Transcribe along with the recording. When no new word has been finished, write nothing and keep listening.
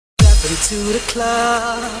Into the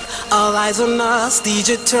club, all eyes on us.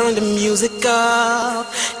 DJ turn the music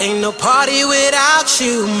up. Ain't no party without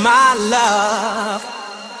you, my love.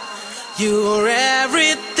 You're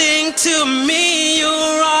everything to me. You're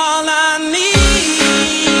all I need.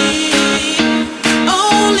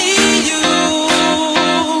 Only you.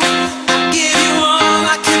 I give you all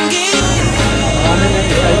I can give.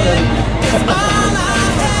 It's all I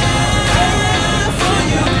have for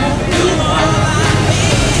you. You're all I need.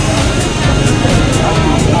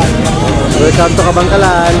 Welcome to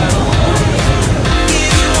Kabangkalan.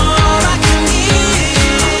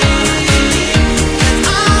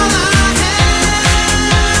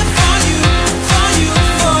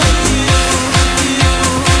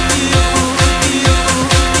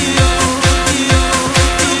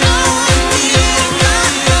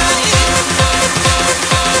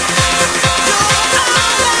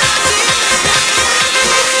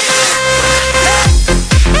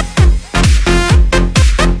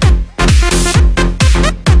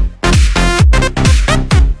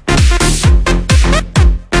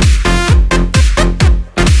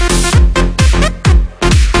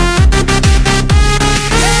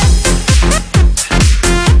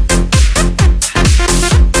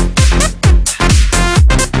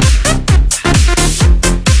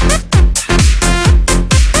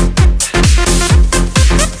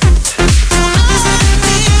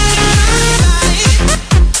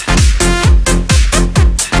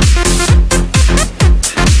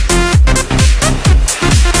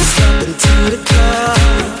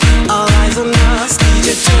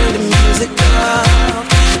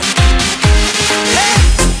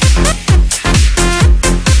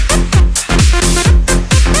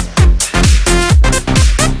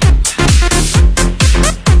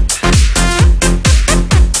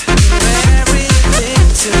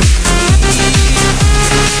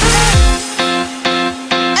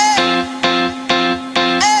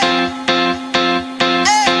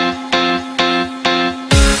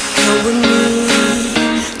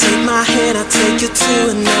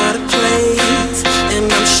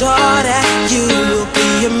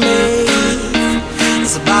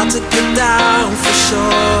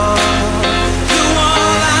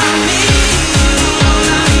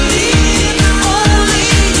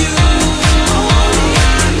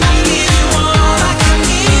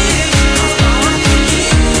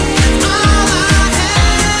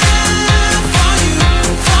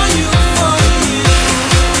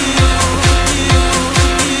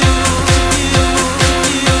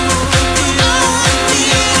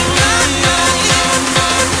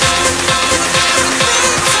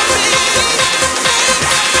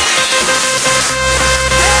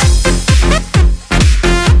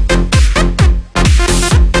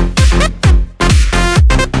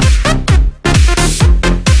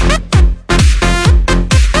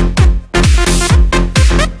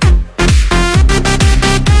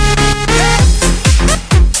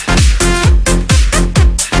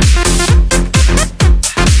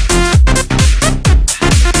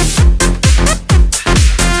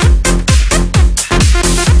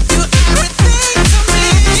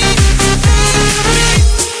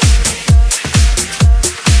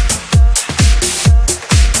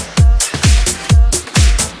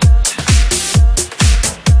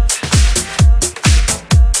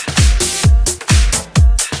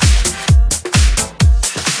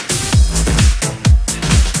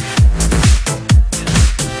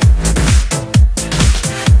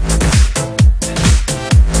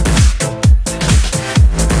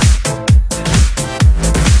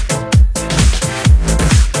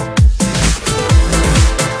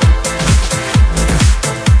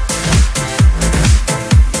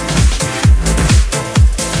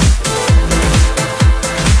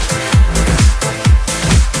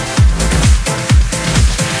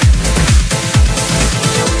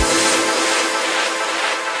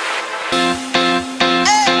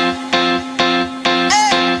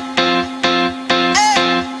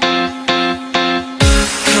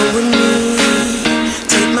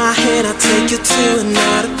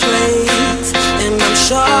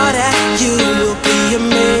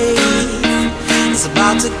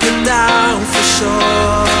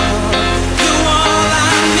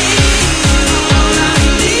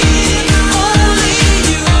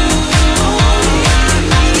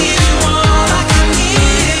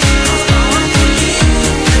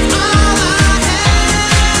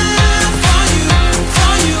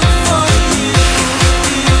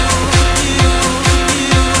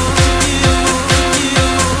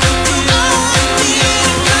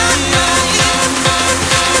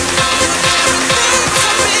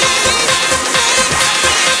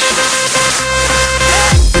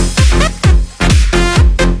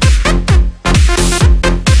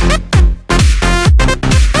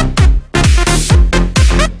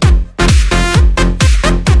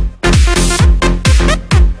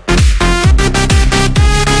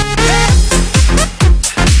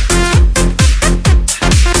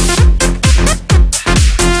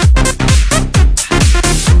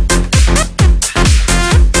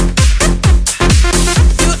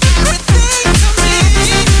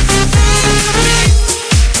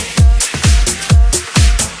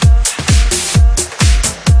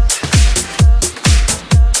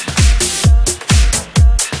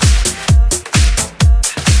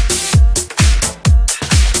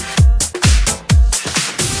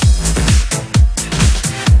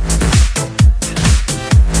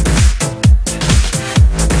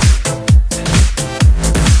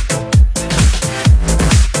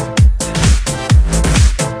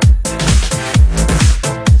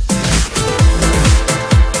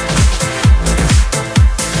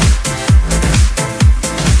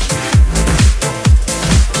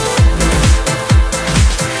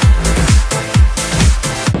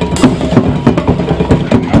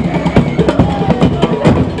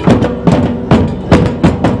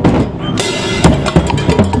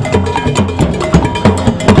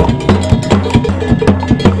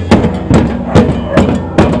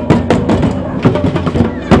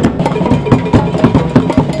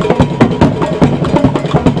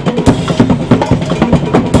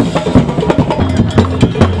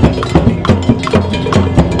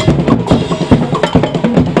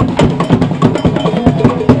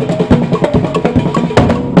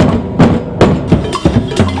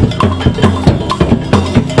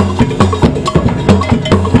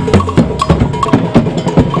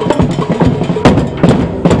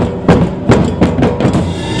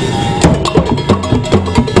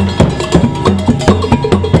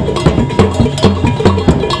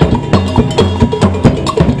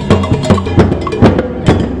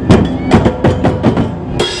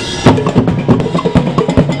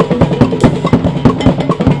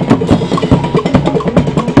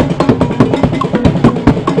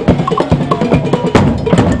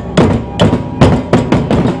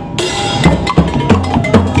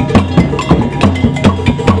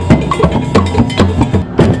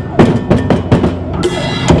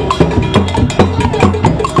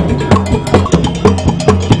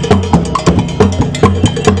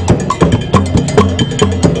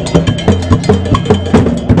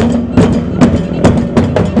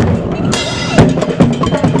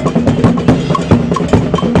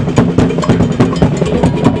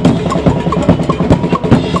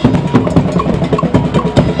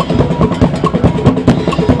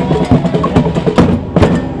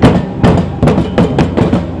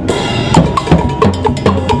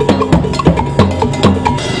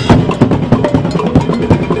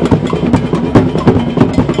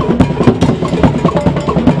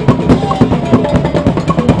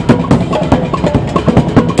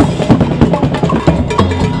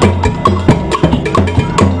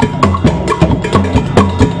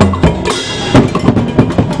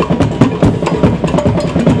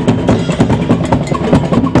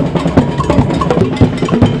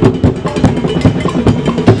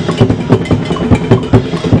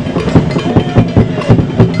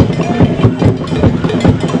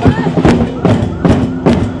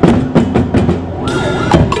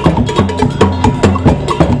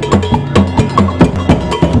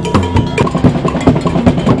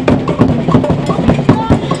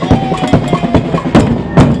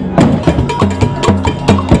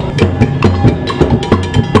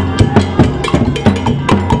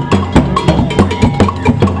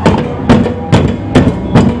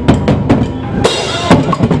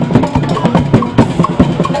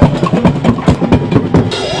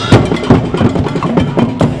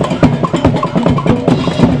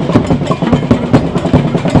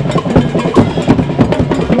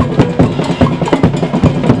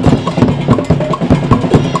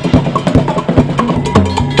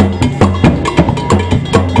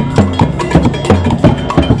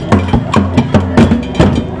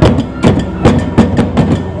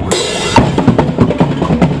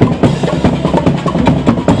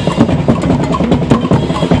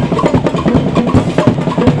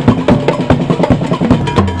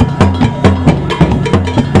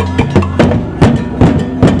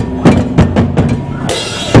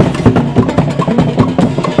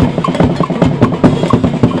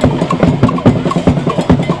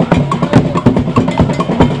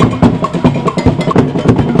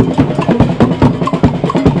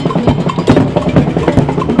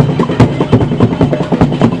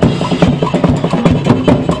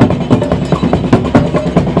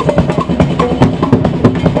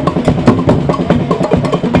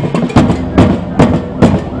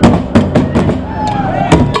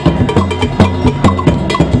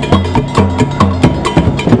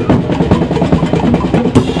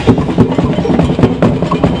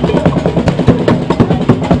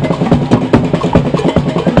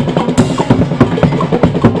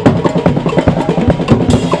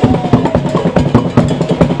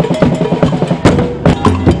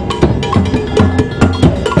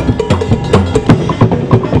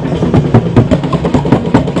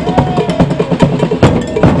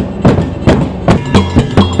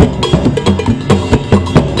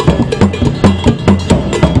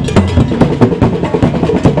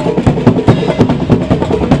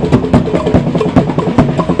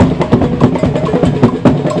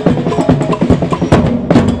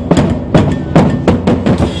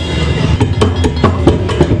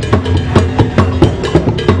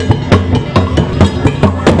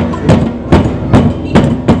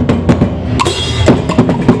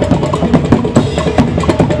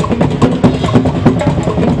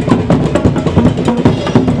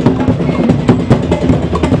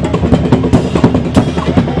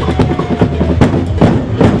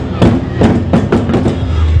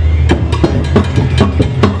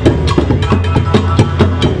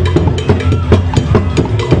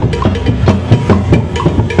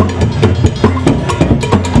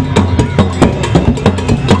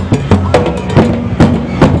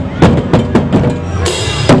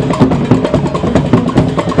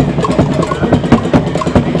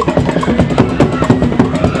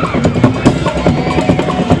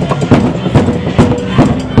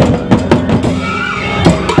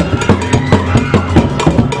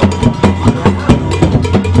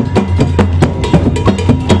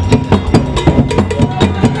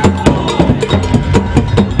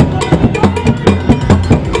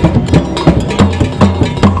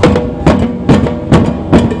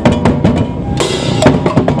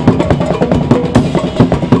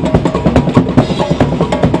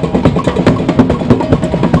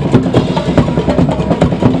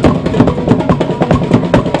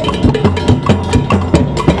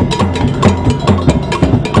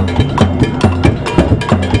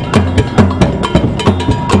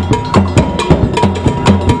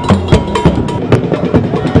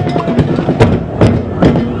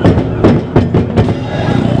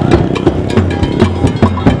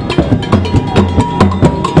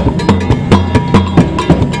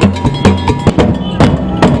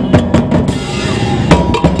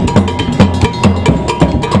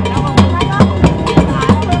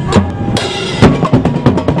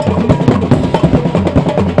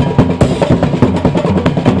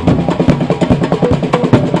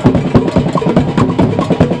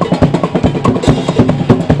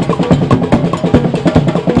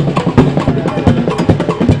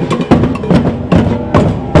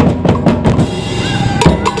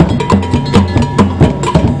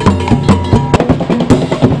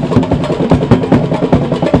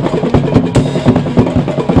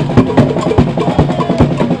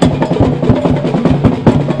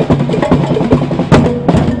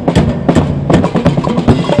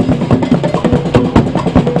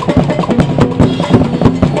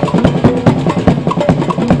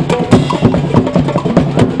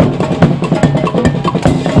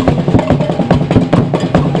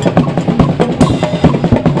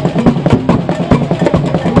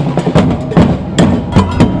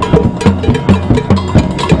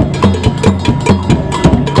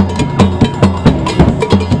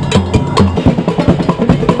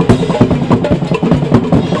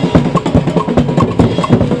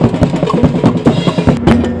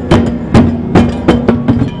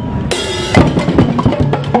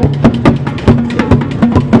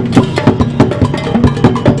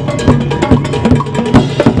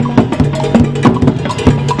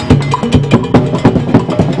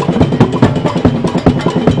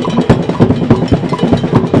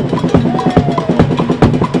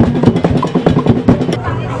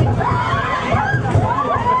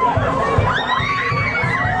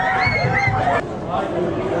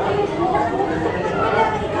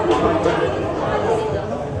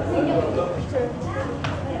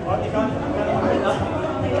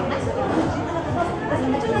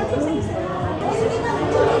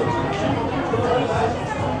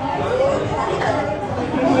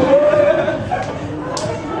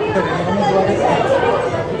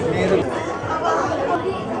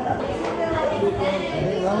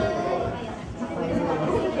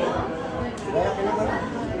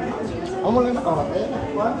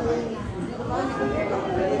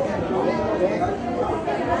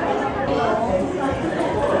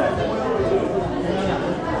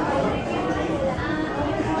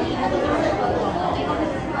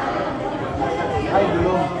 Ay,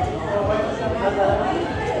 belum.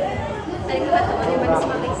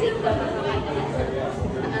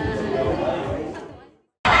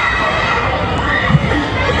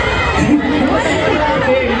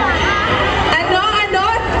 Ano?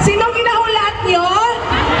 Sinong ginaulat nyo?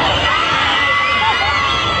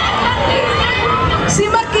 Si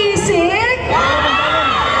Makisig?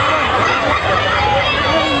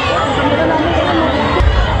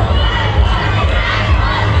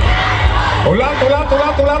 Ulat.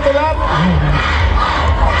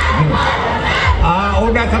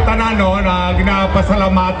 Una sa tanan na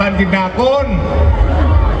ginapasalamatan ginakon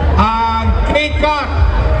ang Kcat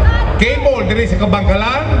Cable diri sa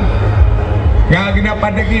Kabangkalan nga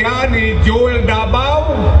ginapadagihan ni Joel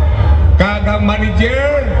Davao kag ang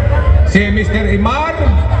manager si Mr. Imar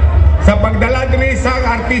sa pagdala diri sa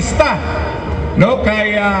artista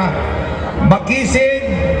kay Makisig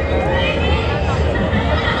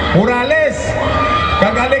Morales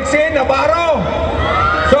kag Alexei Navarro.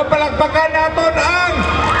 So palakpakan naton ang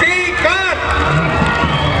Kcat.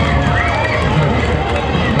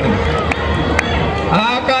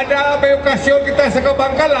 Kada may okasyon kita sa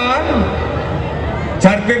Kabangkalan,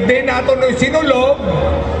 charter din naton ng sinulog,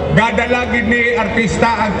 gadalagin ni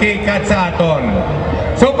artista ang Kcat sa aton.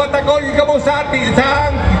 So patakol ka mo sa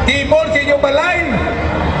keyboard sa inyong balay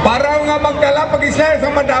para nga magdala pag-isla sa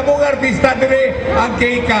madamong artista dire ang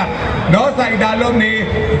Kcat. Sa idalom ni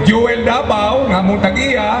Joel Davao nga mong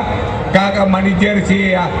tag-iya kag ang manager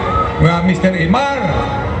si Mr. Imar.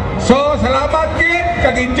 So salamat kid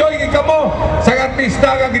kag enjoy ka mo sa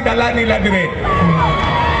artista nga gidala nila dire.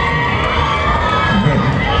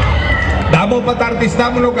 Damo pa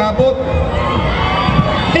artista mo no kapot.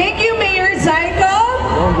 Thank you, Mayor Zyko.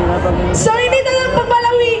 So hindi na lang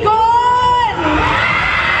papalawigon.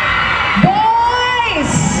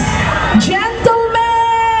 Boys,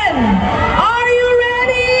 gentlemen, are you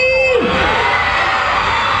ready?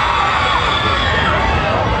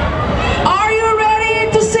 Are you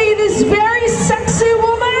ready to see this very sexy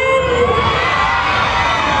woman?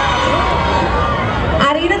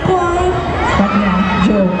 Arina ko. But yeah,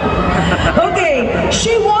 joke. Okay,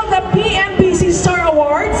 she won the PMPC Star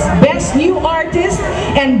Awards, Best New Artist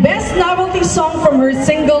and Best Novelty Song from her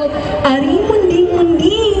single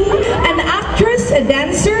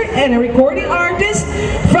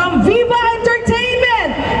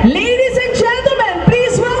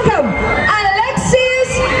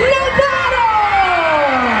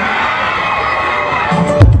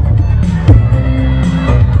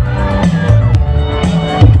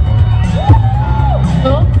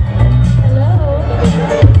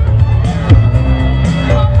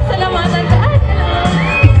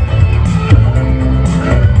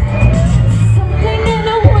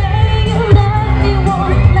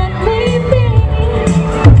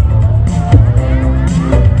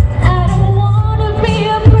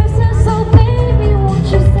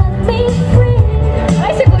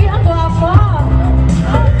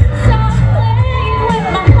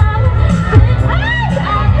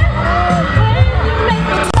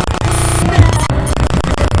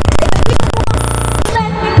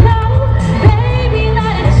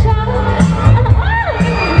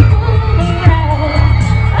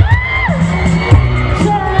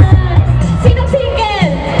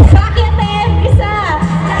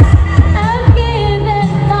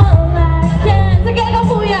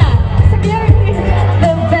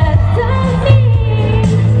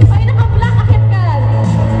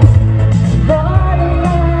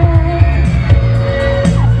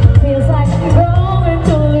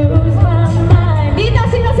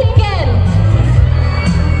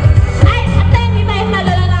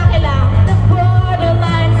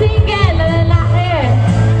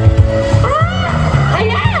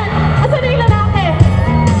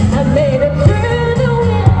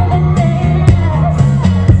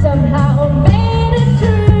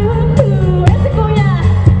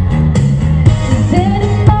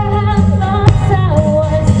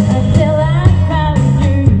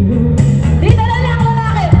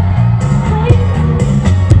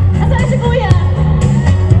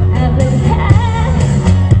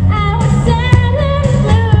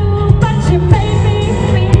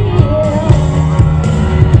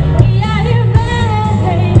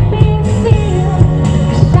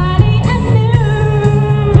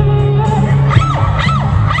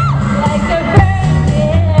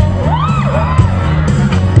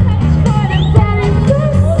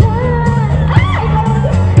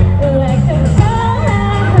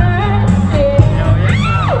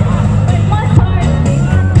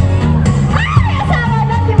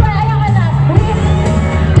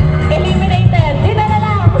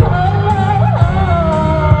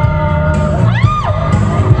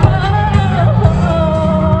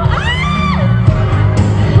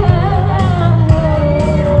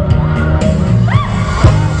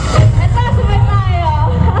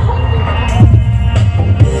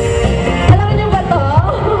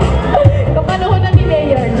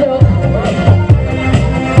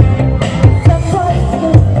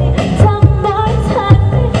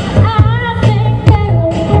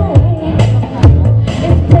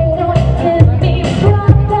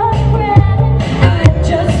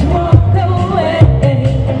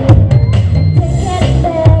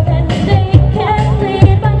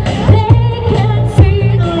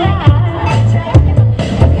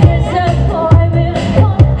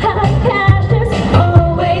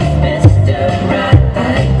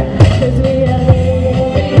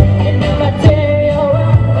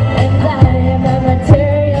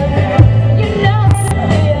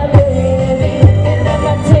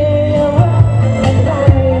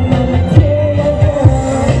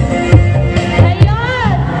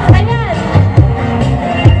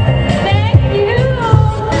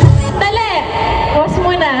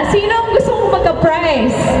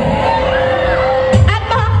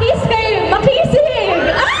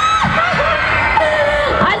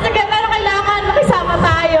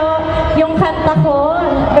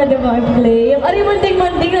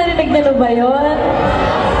Arimunding-munding, narinig niyo na ba yun?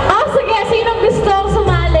 Oh, sige, sinong gustong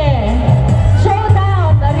sumali?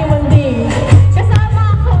 Showdown, Arimunding.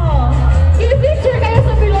 Kasama ako. I-picture kayo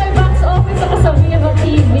sa Pinoy Box Office o sa Viva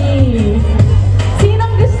TV.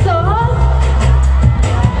 Sinong gusto?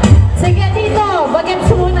 Sige, dito. Bagets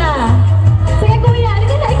muna. Sige, kuya.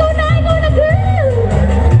 Halika na. Ikaw na, girl.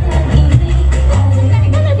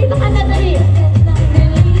 Ikaw na, dito ka na, dali.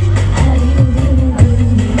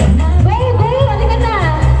 Go, halika na.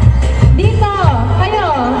 Dito, kayo.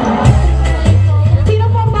 Sino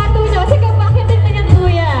po ang bato nyo? Sige, bakit din na yan,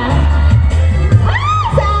 kuya? Ah,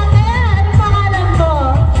 sa akin. Ano pangalan mo?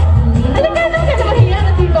 Halika na, ka na mahiya.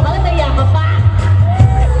 Nandito ka na, naiya ka pa.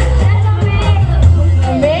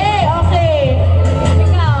 May, okay.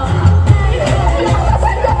 Ikaw.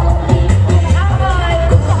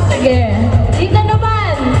 Sige. Dito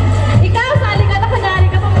naman. Ikaw, sali ka na, kanari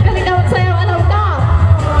ka pa magaling ka magsayaw. Alam ko.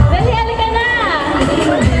 Dali, halika na.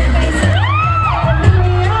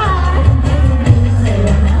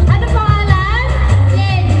 Ano pangalan?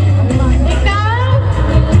 Jen. Ikaw?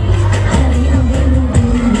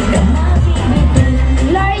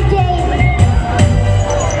 Lord Jane.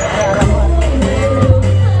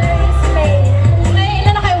 May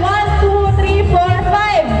ilan na kayo? 1, 2, 3, 4,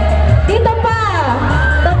 5. Dito pa.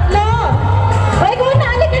 3. O, ikaw na.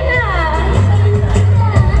 Halika na.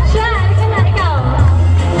 Siya. Halika na. Ikaw.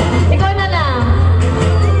 Ikaw na lang.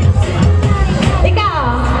 Ikaw.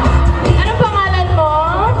 Anong pangalan mo?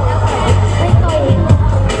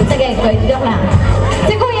 Sige, Koy. Joke lang.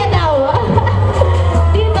 Si Kuya daw.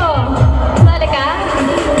 Dito. Sali ka?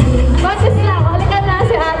 Contest lang. Halika na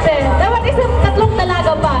si ate. Dapat isang 3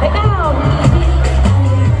 dalaga pa. Ikaw.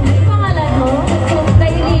 Anong pangalan mo?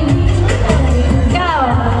 Nailin. Ikaw.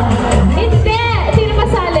 Hindi. Sino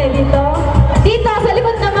masali dito? Dito, sa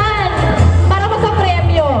likod naman. Para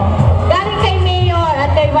magka-premyo. Galing kay Mayor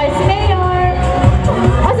at kay Vice Mayor.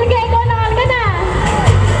 O sige, ikaw na. Halika na.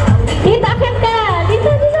 Dito, akit ka.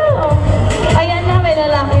 Dito. Ayan na, may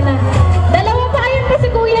lalaki na. Dalawa pa, ayan pa si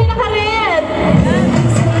Kuya naka-red.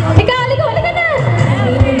 Ikaw, halika na.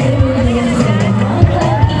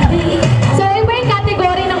 So, iba yung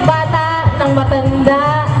kategory ng bata, ng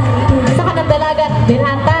matanda, saka ng dalaga at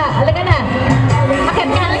binata. Halika na. Akit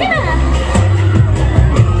ka, halika na.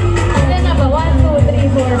 Ayan na ba? 1, 2, 3,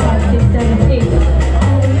 4, 5, 6, 7, 8.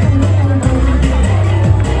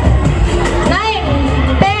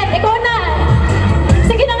 9, 10, ikaw na.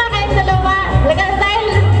 Sige na nga kayong dalawa. Halika na dahil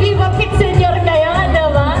Viva Pick Senior kayo,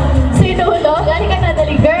 diba? Sinulog. Halika na,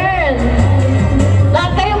 dali girl.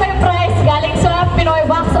 Lahat kayo may prize galing sa Pinoy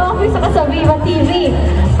Box Office saka sa Viva TV.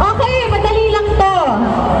 Okay, madali lang to.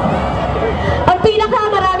 Ang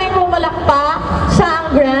pinakamaraming pumalakpak, siya ang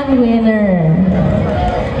grand winner.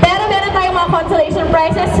 Pero meron tayong mga consolation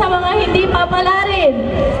prizes sa mga hindi papala rin.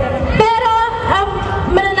 Pero ang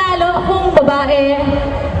mananalo kung babae,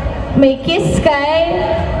 may kiss kay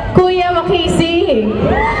Kuya Makisi.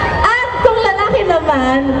 At kung lalaki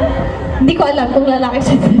naman, hindi ko alam kung lalaki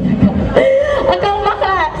siya talaga. At kung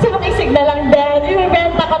baka, si Makisig na lang din.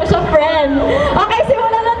 Ibibenta ko na siya, friend. Okay,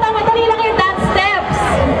 simulan na tayo. Madali lang yung dance steps.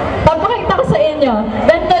 Pagpakita ko sa inyo.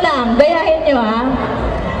 Ganito lang. Gayahin nyo, ha?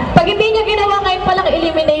 Pag hindi nyo ginawa ngayon palang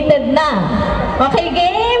eliminated na. Okay,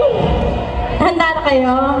 game? Handa na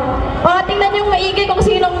kayo? O, tingnan yung maigi kung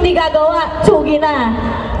sinong hindi gagawa. Tsugi na.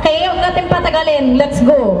 Kaya huwag natin patagalin. Let's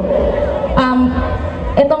go.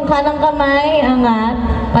 Itong kanang kamay, angat,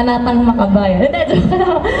 panatang makabay. Hindi, joke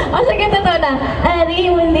lang. O, sige, totoo na.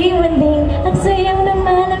 Ari-mundi-mundi, ang sayaw na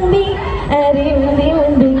malambing.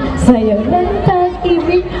 Ari-mundi-mundi, sayaw ng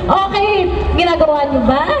pag-ibig. Okay, ginagawa niyo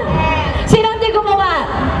ba? Sino hindi gumawa?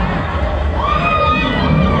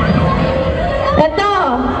 Ito.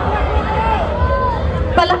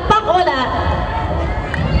 Palakpak, wala.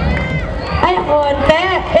 Ay, konti.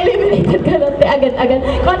 Eliminated ka lang. Agad-agad.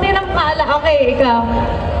 Konti lang pala. Okay, ikaw.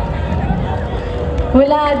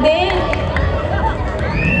 Wala din.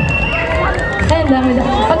 Ay, dami na.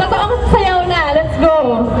 Pagkatoong sayaw na. Let's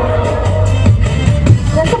go.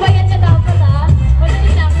 Nasabayan niya dapat, ha?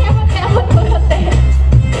 Madali na. Kaya konti.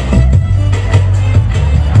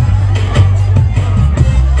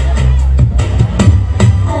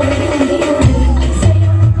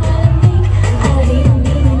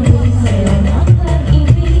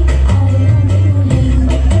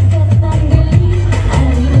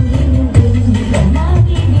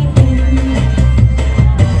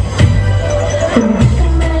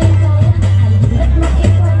 Kembali kaya, halimat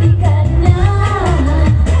makipagdikan.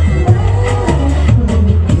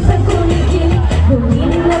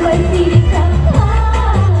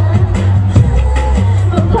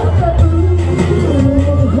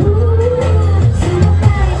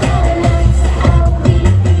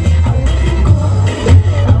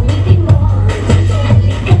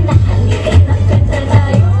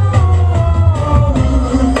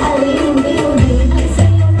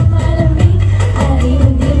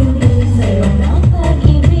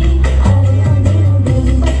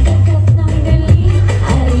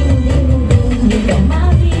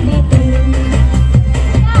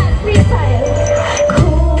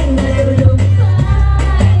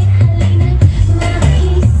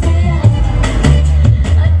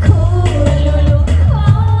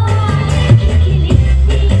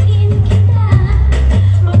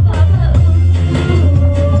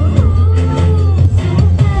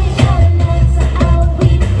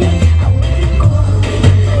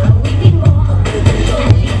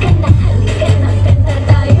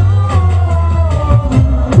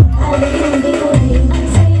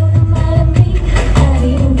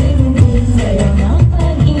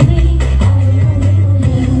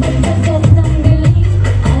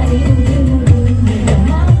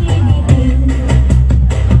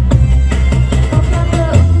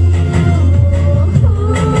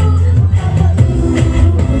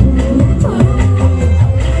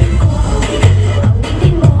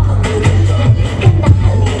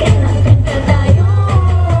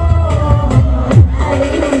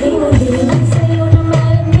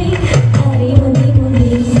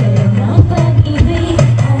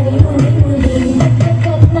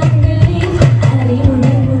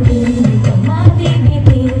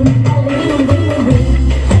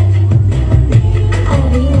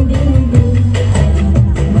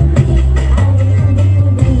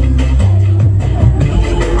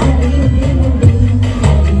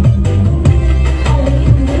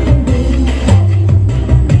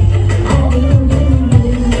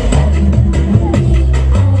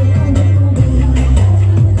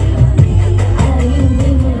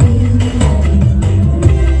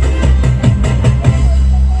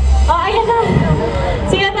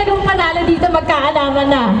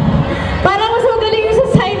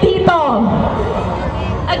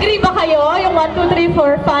 1, 2, 3,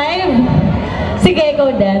 4, 5. Sige,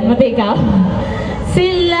 ikaw din. Mati ikaw.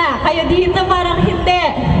 Sila. Kayo dito parang hindi.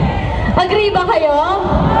 Agree ba kayo?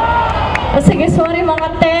 Oh, sige, sorry mga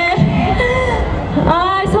te.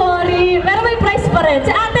 Ay, sorry. Pero may price pa rin.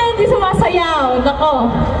 Si ate hindi sumasayaw.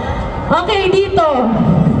 Nako. Okay, dito.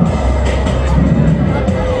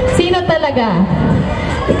 Sino talaga?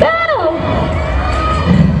 Ikaw!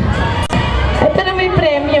 Ito na may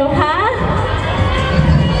premyo, ha?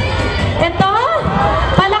 Ito?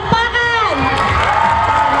 Palakpakan!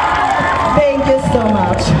 Thank you so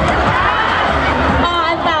much.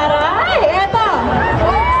 Ah, antaray! Ito!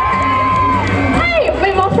 Ay,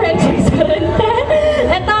 may mga friendships pa rin.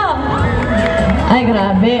 Ito! Ay,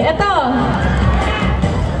 grabe. Ito!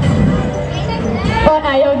 Oh,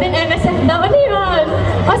 ayaw din. MSF daw. Ano yun?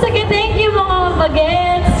 O, sige, thank you mga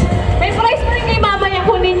bagets. May prize pa rin kay mamaya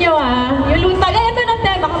kunin nyo, ah. Yung lutag. Ay, ito na,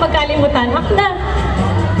 te. Baka magkalimutan. Ako na.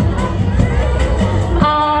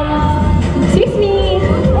 Excuse me.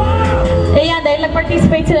 Ayan, dahil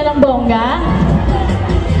nag-participate sila ng bongga.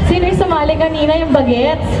 Sino yung sumali kanina? Yung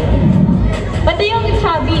bagets? Pati yung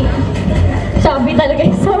chubby. Chubby talaga.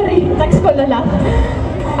 Sorry. Text ko na lang.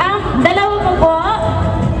 Dalawa mo po.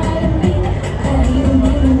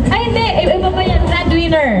 Ay, hindi. Iba pa yan. Grand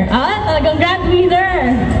winner. Ah, talagang grand winner.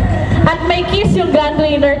 At may kiss yung grand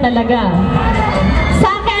winner talaga. Sa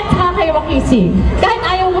akin, saka kayo makisig. Kahit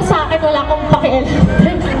ayaw mo sa akin, wala akong pakialam.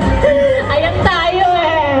 Ayan tayo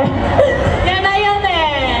eh. Yan na yan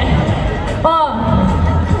eh. Oh.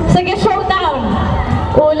 Sige, showdown.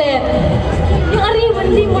 Ulit. Yung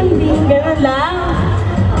ariwandi-wandi. Ganun lang.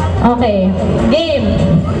 Okay. Game.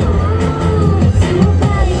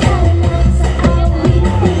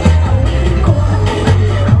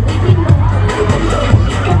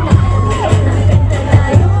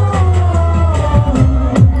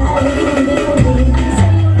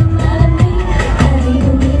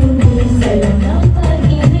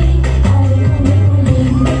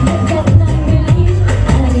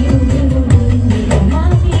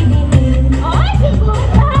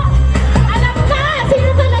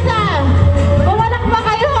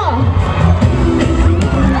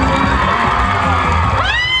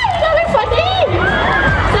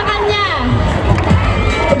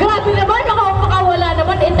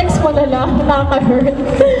 Nakaka-hurt.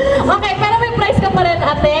 Okay, pero may prize ka pa rin,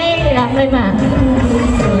 ate. Okay na.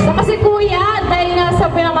 So, kasi kuya, dahil nga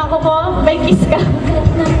sa pinangako ko, may kiss ka.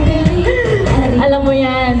 Alam mo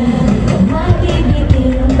yan.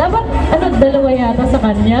 Dapat, dalawa yata sa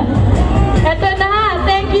kanya. Eto na,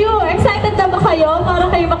 thank you. Excited na ba kayo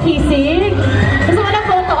para kayo makisig? Gusto ko na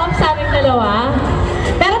photo op sa aming dalawa.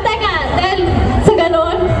 Pero teka, dahil sa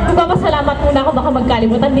ganun, magpapasalamat muna ako, baka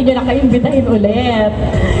magkalimutan, hindi nyo na kayo imbitahin ulit.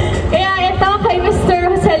 Kaya ito kay Mr.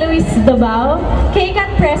 Jose Luis Dabao, Kcat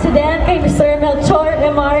President, kay Mr. Melchor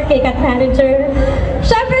MR, Kcat Manager.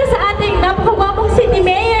 Siyempre sa ating napakagwapong City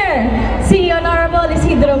Mayor, si Honorable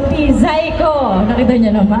Isidro P. Zayco, nakita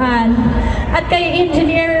niyo naman. At kay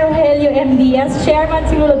Engineer Rogelio MDS, Chairman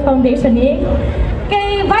Sinulog Foundation Inc.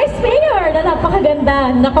 Kay Vice Mayor na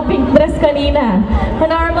napakaganda, naka-pink dress kanina,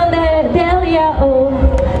 Honorable Delia O.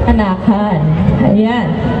 Anakan. Ayan.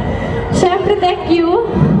 Siyempre, thank you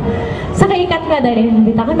sa Kcat nga dahil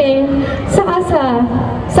inimbita kami. Saka sa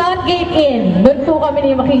Southgate Inn, doon po kami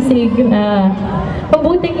ni makisig na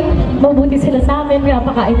mabuti sila sa amin,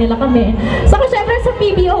 pinapakain nila kami. Saka siyempre sa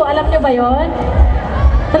PBO, alam nyo ba yon?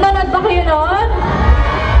 Nanonood ba kayo nun?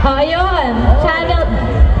 Ayun, channel,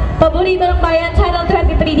 paborito ng bayan, channel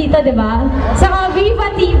 23 dito, di ba? Saka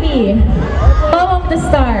Viva TV, Home of the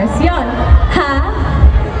Stars, yon. Ha?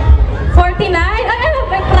 49? Ay, ano,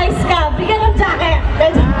 may price ka. Bigyan ng jacket.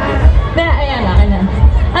 Ayan, akin na.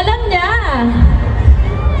 Alam niya.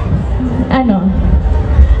 Ano?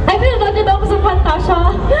 Ay, pinanood niyo daw ako sa Fantasia.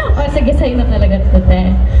 O, sige, sa'yo na talaga ito, te.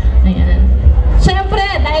 Ayan. Siyempre,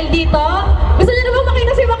 dahil dito, gusto niyo naman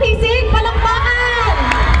makita si Makisig? Palakpakan!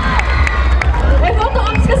 May photo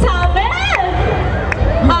ops ka sa amin!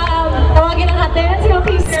 Tawagin na natin si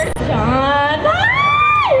Makisig. Diyan.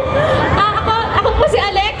 Ay! Ako po si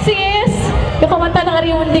Alexis. Yung kumanta ng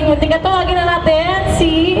Ariwunding-Wunding. At tawagin na natin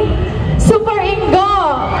si Super Ingo.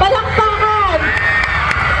 Palakpakan!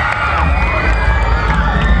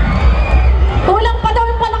 Kulang pa daw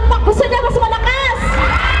yung palakpak. Gusto niya mas malakas!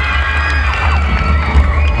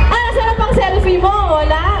 Saan ang pang selfie mo?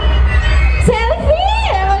 Wala?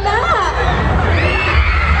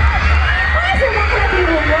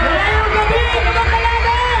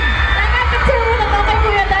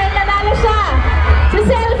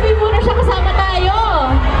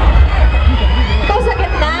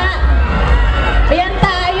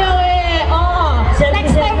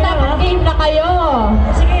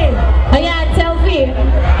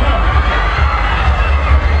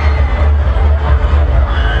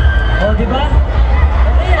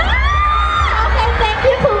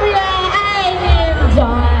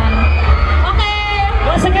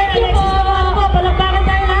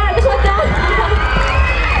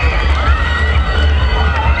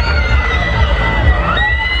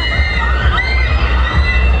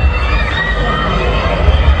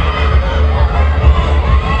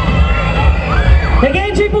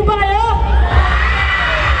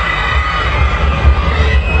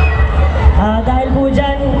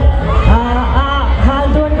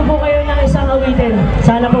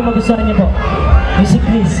 nagustuhan niyo po. Music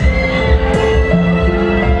please.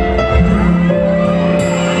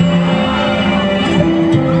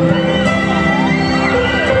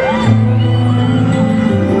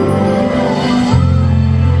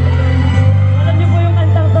 Alam niyo po yung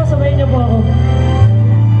kantang to, sabayin niyo po ako.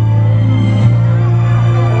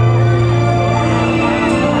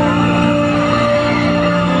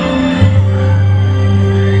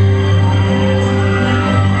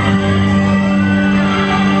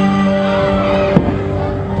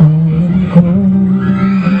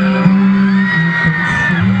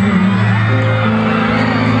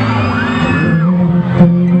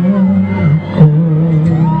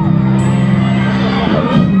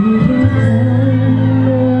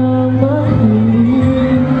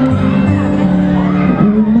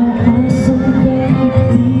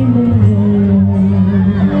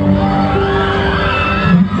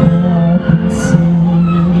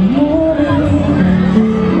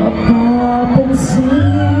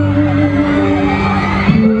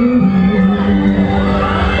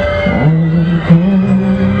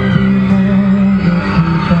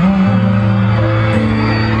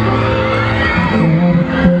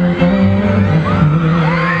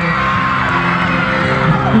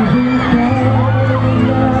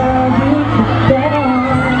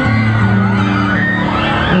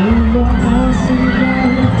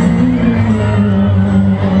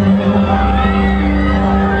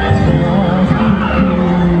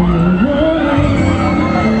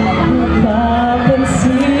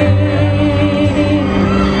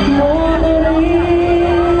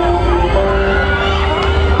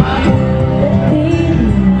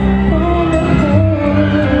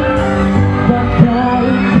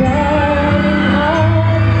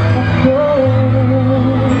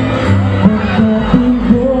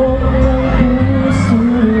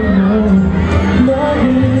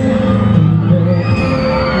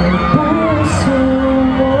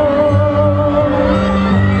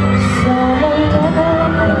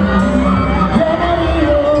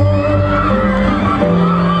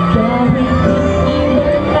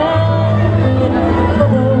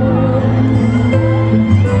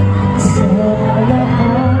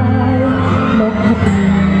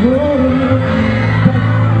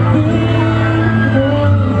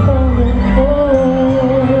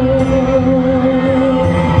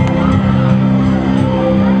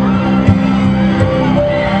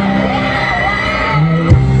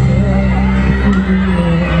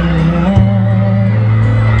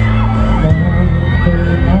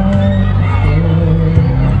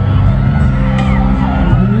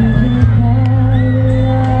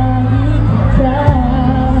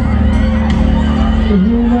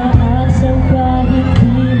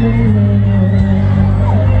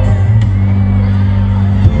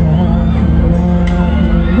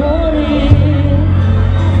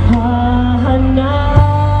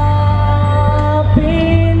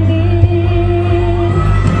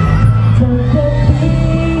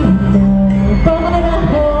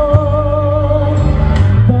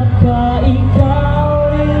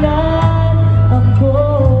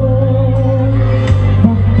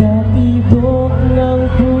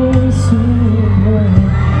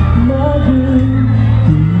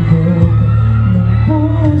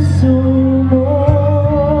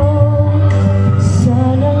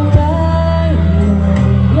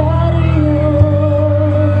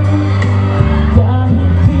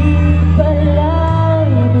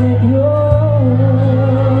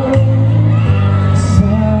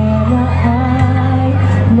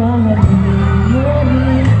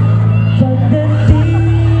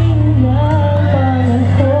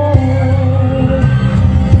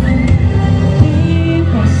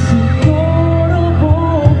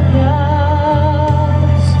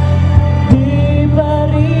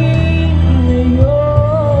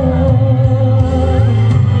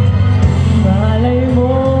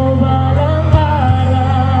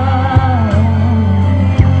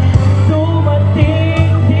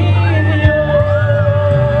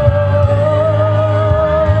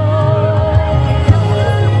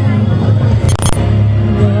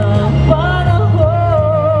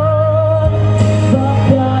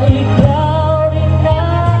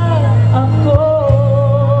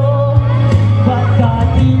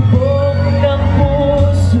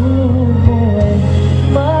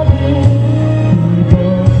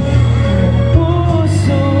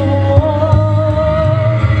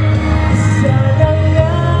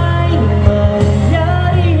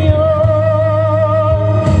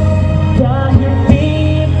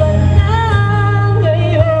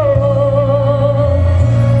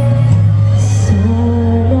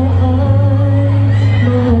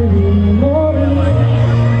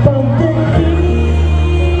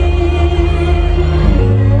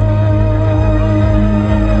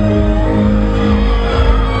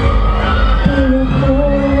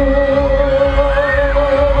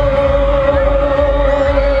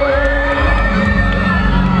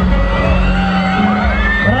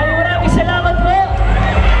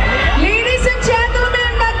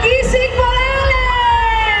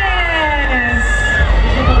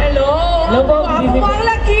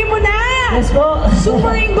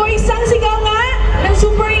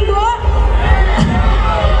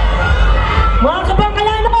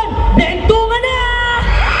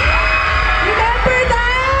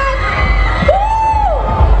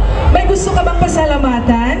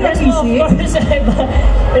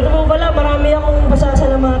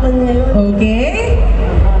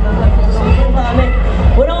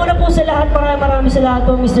 sa lahat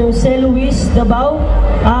po Mr. Jose Luis Dabao,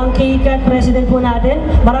 ang Kcat President po natin.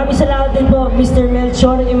 Maraming salamat din po Mr.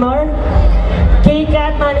 Melchor Imar,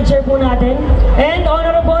 Kcat Manager po natin. And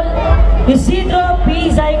Honorable Isidro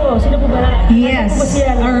P. Zaico. Sino po ba na? Yes, Nasa po ba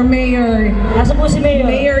siya? our mayor, Nasa po si Mayor.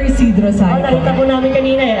 Mayor Isidro Zaico. Nakita po namin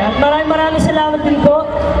kanina eh. At maraming salamat din po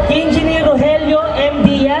kay Engineer Rogelio M.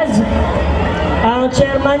 Diaz, ang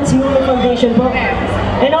Chairman Siguro Foundation po.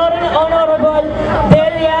 And Honorable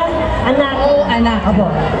Delia Anak. Oh, anak. Apo.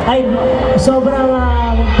 Ay, sobrang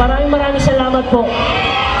maraming salamat po.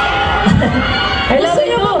 I love Gusto you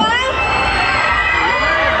niyo too. pa ba?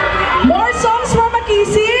 More songs for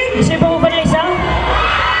Makisig? Gusto po ba na isa?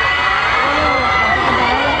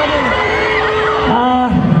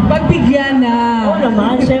 Pagbigyan na. Oo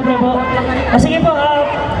naman, siyempre po. Sige po,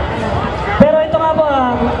 pero ito nga po,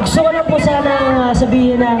 gusto ko na po sana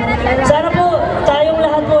sabihin na sana po tayong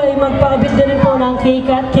lahat po ay magpakabit din po ng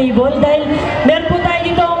Kcat cable dahil meron po tayo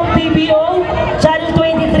dito ang PBO, Channel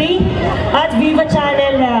 23 at Viva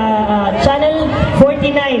Channel, Channel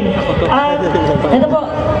 49. Ito po,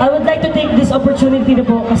 I would like to take this opportunity na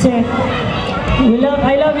po kasi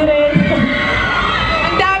I love you rin.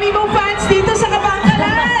 Ang dami mong fans dito sa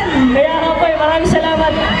Kabangkalan. Kaya nga po, maraming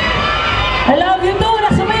salamat. I love you too,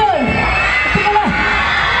 nasa ba yun? Ito pala.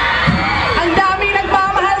 Ang dami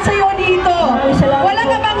nagmamahal sa'yo dito. Maraming salamat Wala po.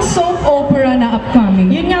 ka bang soap opera na upcoming?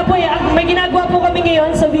 Yun nga po, may ginagawa po kami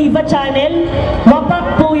ngayon sa Viva Channel.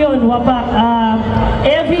 Wapak po yun, wapak.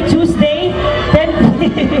 Every Tuesday, 10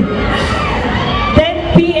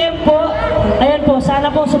 p.m. po. Ayan po, sana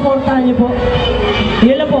po supportahan niyo po.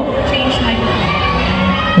 Yun lang po. Change night.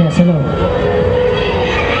 Yes, hello.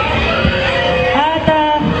 At,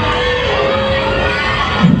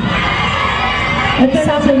 ito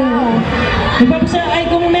na sa ay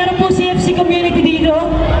kung meron po CFC community dito,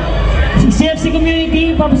 CFC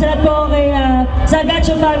community, papasalat po ako kay sa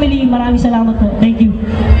Gacho family. Maraming salamat po. Thank you.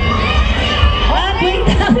 Wait,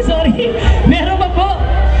 sorry. Meron pa po.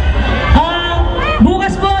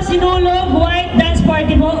 Bukas po, Sinulog White Dance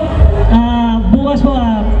Party po. Bukas po,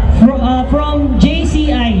 from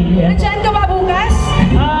JCI. Yeah. Nandiyan ka ba bukas?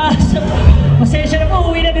 Pasensya na po,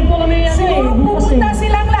 uwi na din po kami. Siguro Bukas pupunta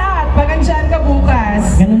silang lahat pag andyan ka bukas.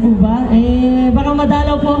 Ganun po ba? Baka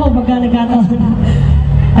madalaw po ako pagka nagkataon.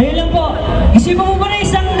 Ayun lang po. Isipan mo ba na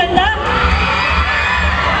isang ganda?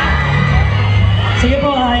 Sige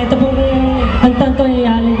po, ito po ang tanto ay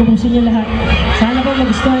ihalin ko po sa inyo lahat. Sana po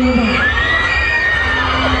magustuhan niyo po.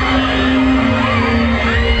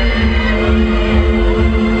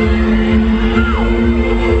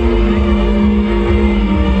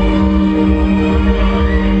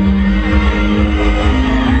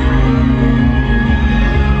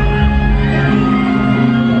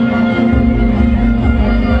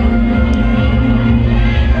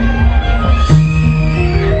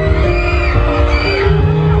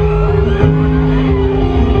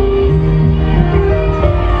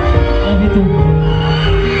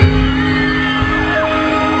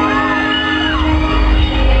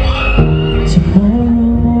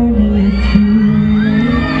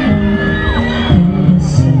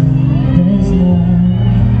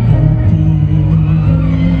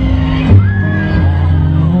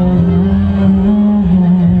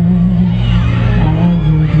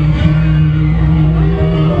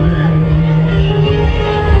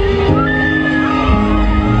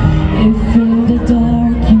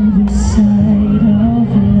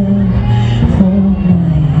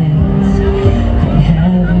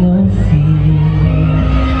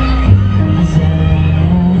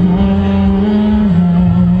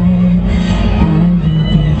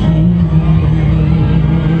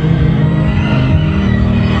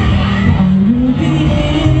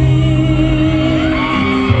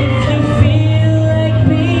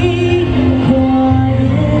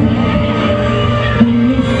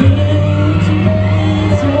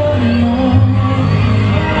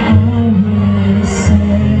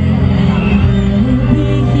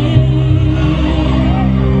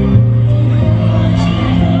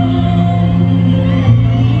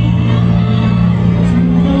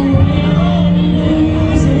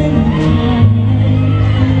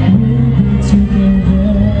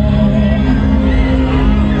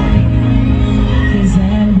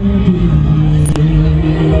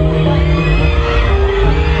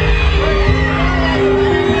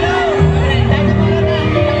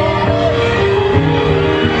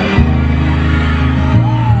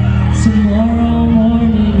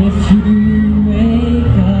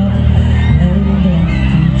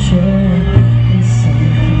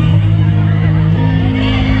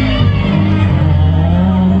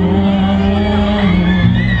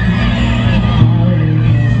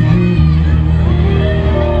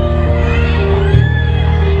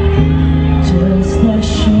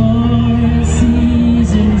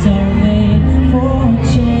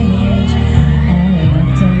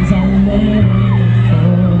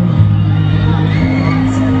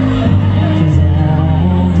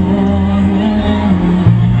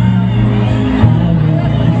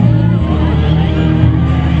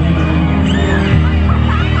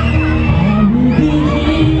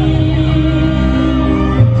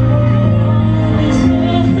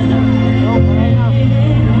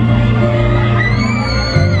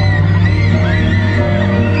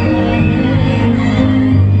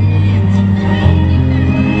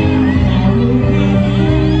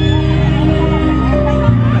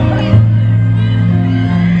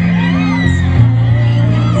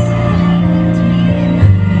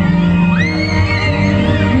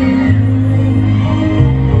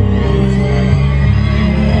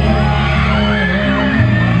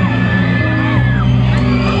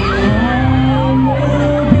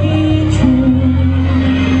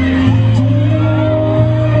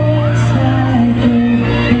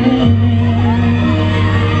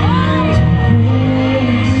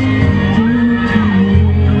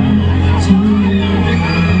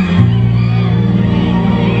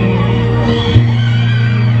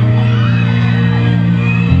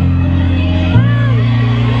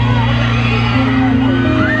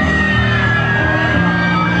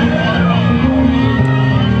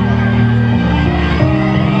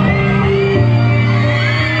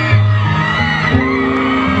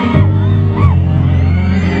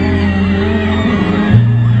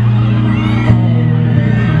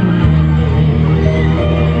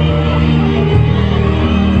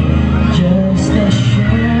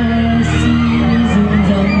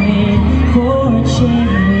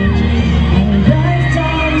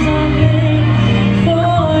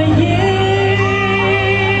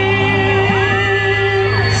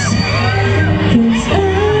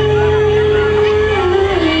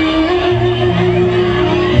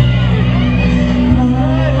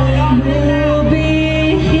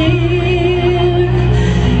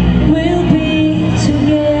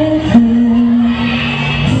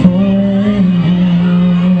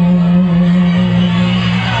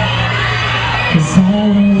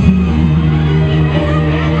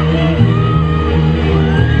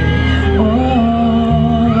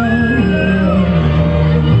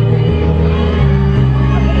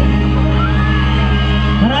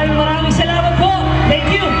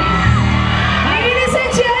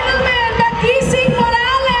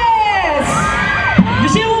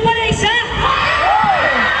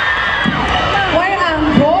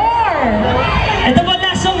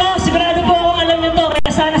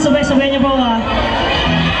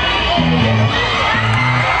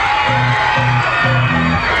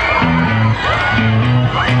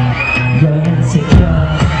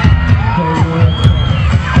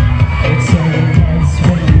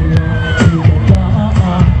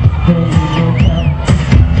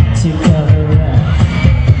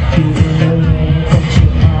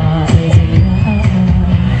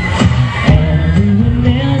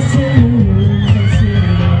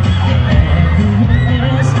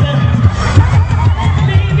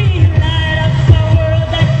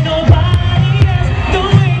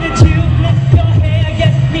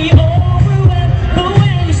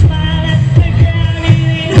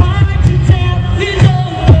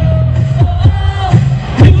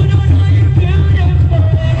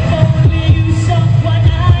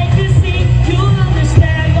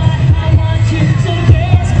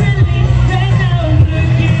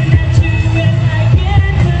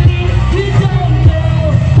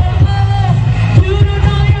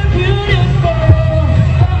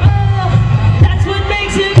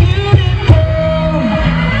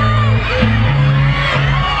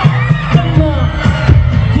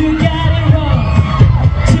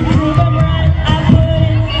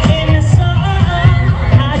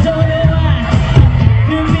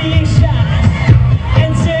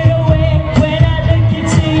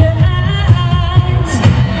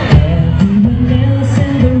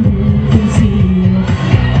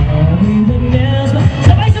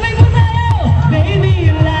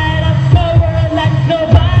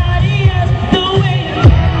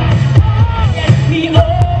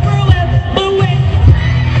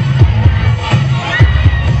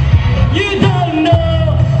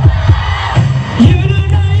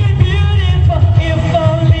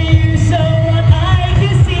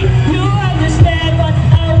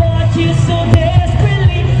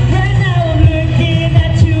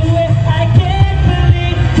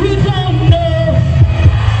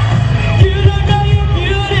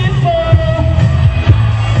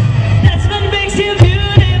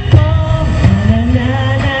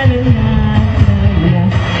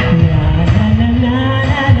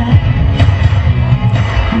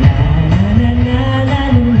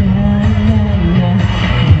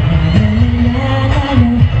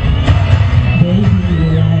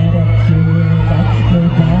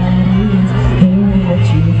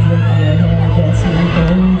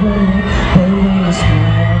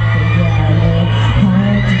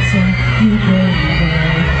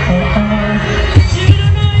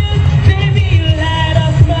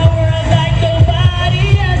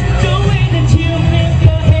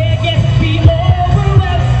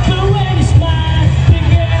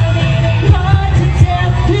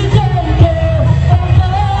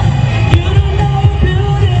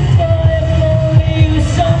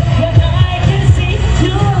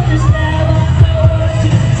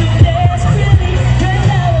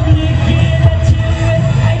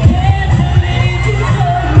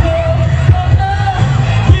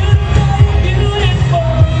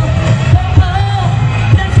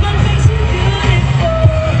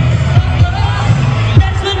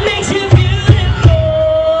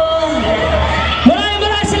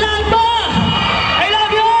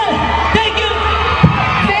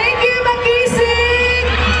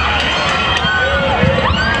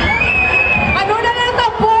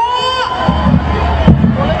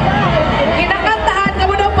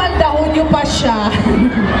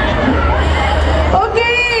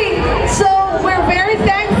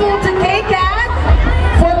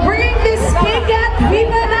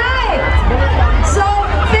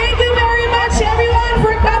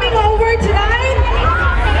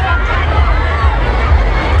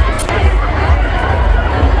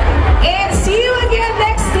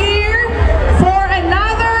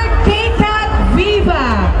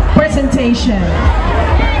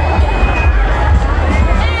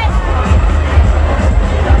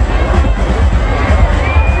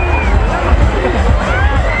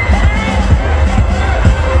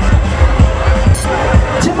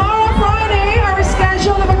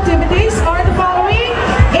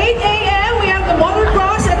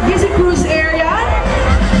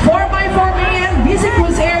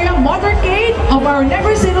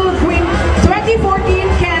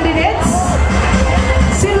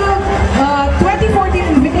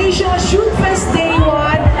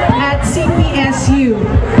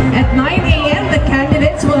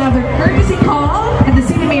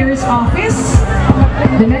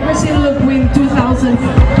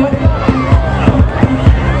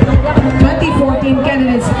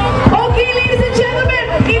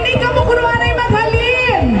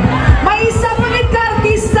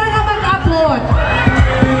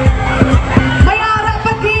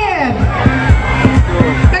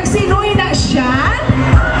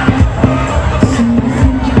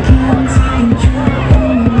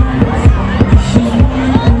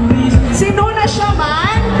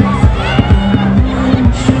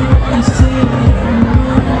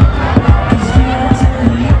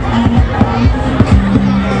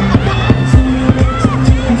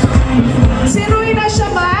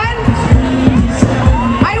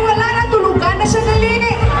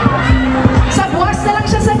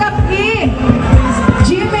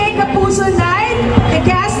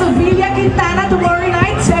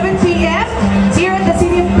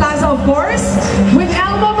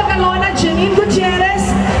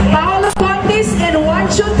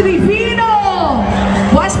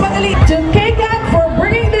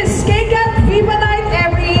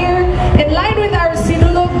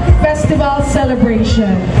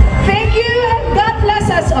 celebration.